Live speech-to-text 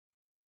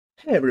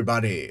Hey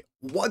everybody,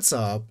 what's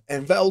up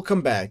and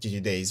welcome back to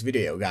today's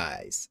video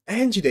guys.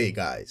 And today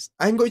guys,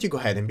 I'm going to go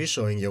ahead and be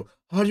showing you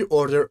how to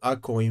order a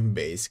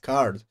Coinbase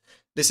card.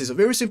 This is a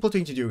very simple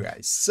thing to do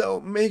guys,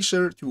 so make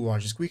sure to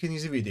watch this quick and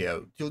easy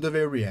video till the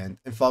very end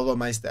and follow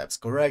my steps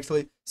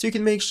correctly so you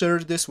can make sure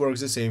this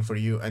works the same for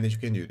you and that you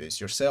can do this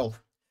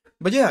yourself.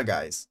 But yeah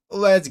guys,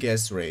 let's get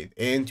straight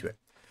into it.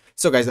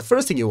 So guys, the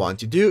first thing you want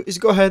to do is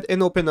go ahead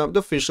and open up the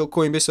official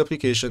Coinbase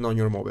application on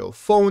your mobile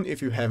phone if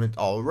you haven't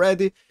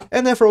already.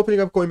 And after opening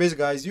up Coinbase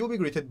guys, you'll be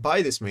greeted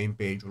by this main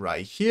page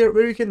right here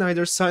where you can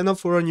either sign up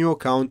for a new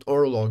account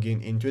or log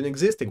in into an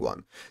existing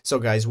one. So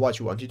guys, what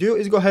you want to do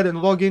is go ahead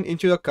and log in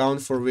into the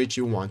account for which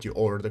you want to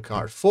order the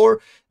card for.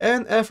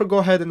 And after go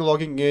ahead and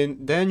logging in,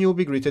 then you'll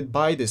be greeted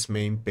by this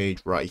main page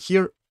right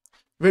here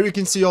where you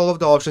can see all of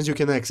the options you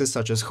can access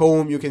such as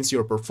home, you can see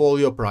your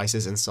portfolio,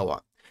 prices and so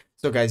on.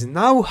 So guys,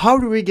 now how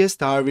do we get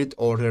started with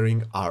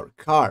ordering our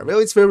car? Well,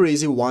 it's very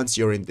easy once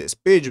you're in this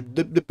page.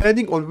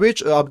 Depending on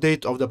which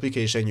update of the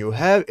application you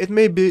have, it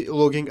may be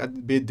looking a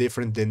bit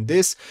different than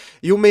this.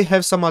 You may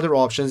have some other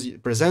options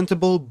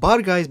presentable,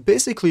 but guys,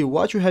 basically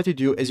what you have to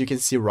do, as you can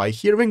see right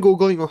here when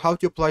Googling on how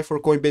to apply for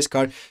Coinbase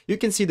card, you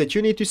can see that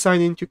you need to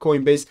sign into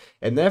Coinbase,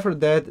 and after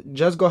that,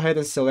 just go ahead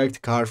and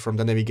select card from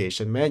the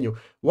navigation menu.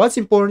 What's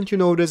important to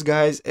notice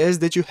guys is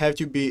that you have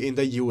to be in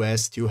the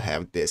US to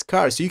have this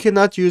card, so you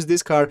cannot use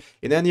this card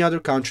in any other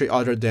country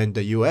other than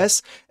the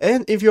US.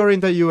 And if you're in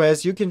the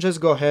US, you can just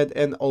go ahead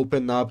and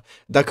open up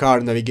the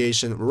card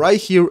navigation right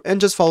here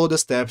and just follow the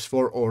steps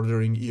for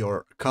ordering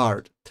your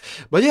card.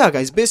 But yeah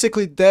guys,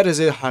 basically that is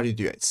it how to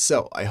do it.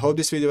 So I hope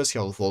this video was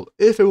helpful.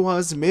 If it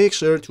was, make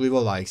sure to leave a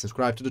like,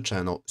 subscribe to the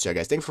channel. So yeah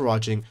guys, thanks for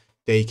watching,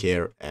 take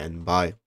care and bye.